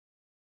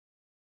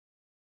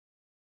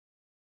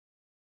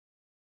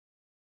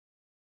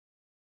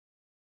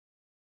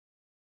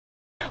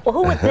Well,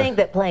 who would think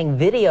that playing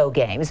video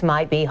games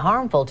might be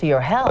harmful to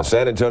your health? A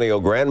San Antonio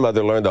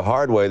grandmother learned the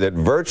hard way that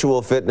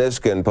virtual fitness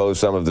can pose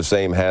some of the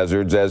same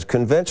hazards as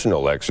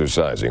conventional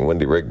exercising.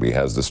 Wendy Rigby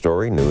has the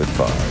story, new at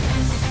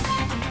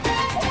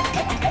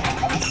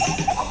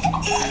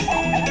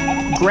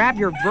 5. Grab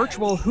your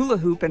virtual hula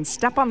hoop and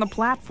step on the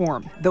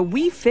platform. The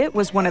Wii Fit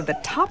was one of the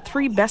top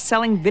 3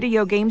 best-selling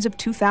video games of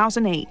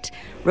 2008.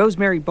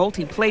 Rosemary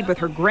Bolte played with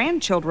her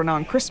grandchildren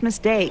on Christmas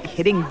Day,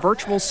 hitting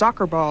virtual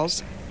soccer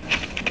balls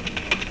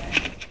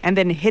and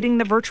then hitting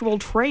the virtual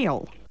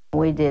trail.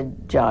 We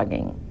did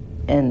jogging,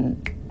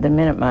 and the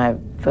minute my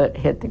foot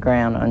hit the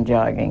ground on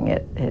jogging,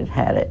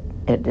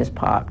 it just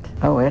popped.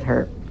 Oh, it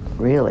hurt,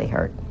 really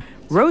hurt.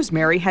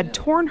 Rosemary had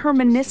torn her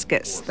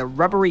meniscus, the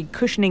rubbery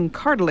cushioning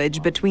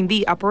cartilage between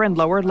the upper and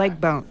lower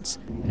leg bones.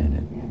 And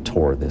it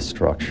tore this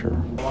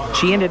structure.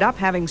 She ended up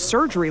having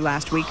surgery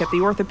last week at the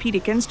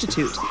Orthopaedic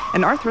Institute,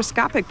 an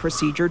arthroscopic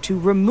procedure to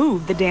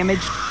remove the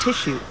damaged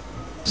tissue.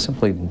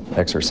 Simply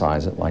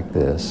exercise it like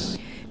this.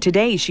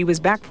 Today, she was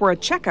back for a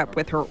checkup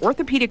with her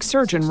orthopedic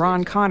surgeon,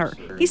 Ron Connor.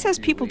 He says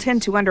people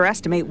tend to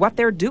underestimate what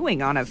they're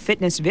doing on a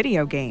fitness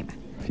video game.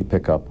 If you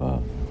pick up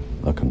a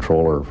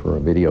controller for a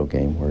video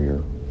game where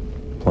you're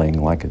playing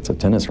like it's a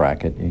tennis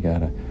racket, you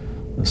gotta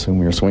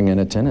assume you're swinging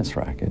a tennis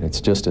racket. It's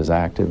just as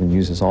active and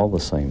uses all the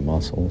same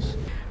muscles.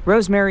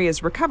 Rosemary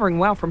is recovering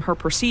well from her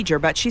procedure,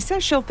 but she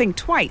says she'll think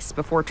twice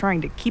before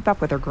trying to keep up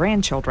with her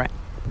grandchildren.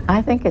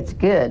 I think it's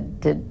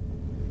good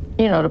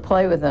to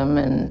play with them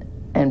and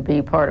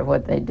be part of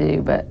what they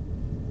do, but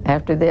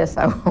after this,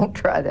 I won't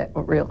try that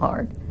real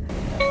hard.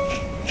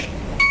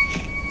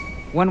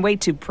 One way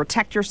to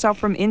protect yourself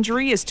from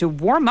injury is to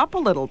warm up a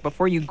little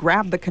before you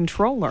grab the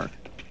controller.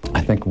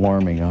 I think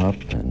warming up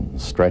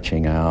and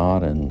stretching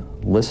out and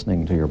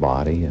listening to your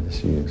body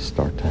as you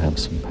start to have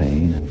some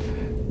pain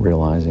and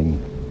realizing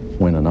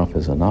when enough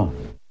is enough.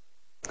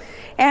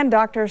 And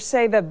doctors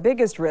say the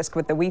biggest risk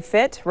with the Wii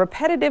Fit,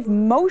 repetitive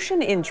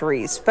motion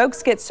injuries.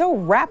 Folks get so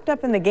wrapped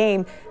up in the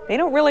game, they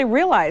don't really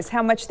realize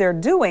how much they're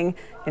doing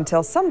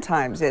until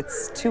sometimes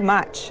it's too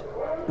much.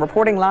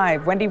 Reporting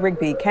live, Wendy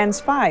Rigby, KENS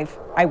 5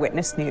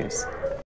 Eyewitness News.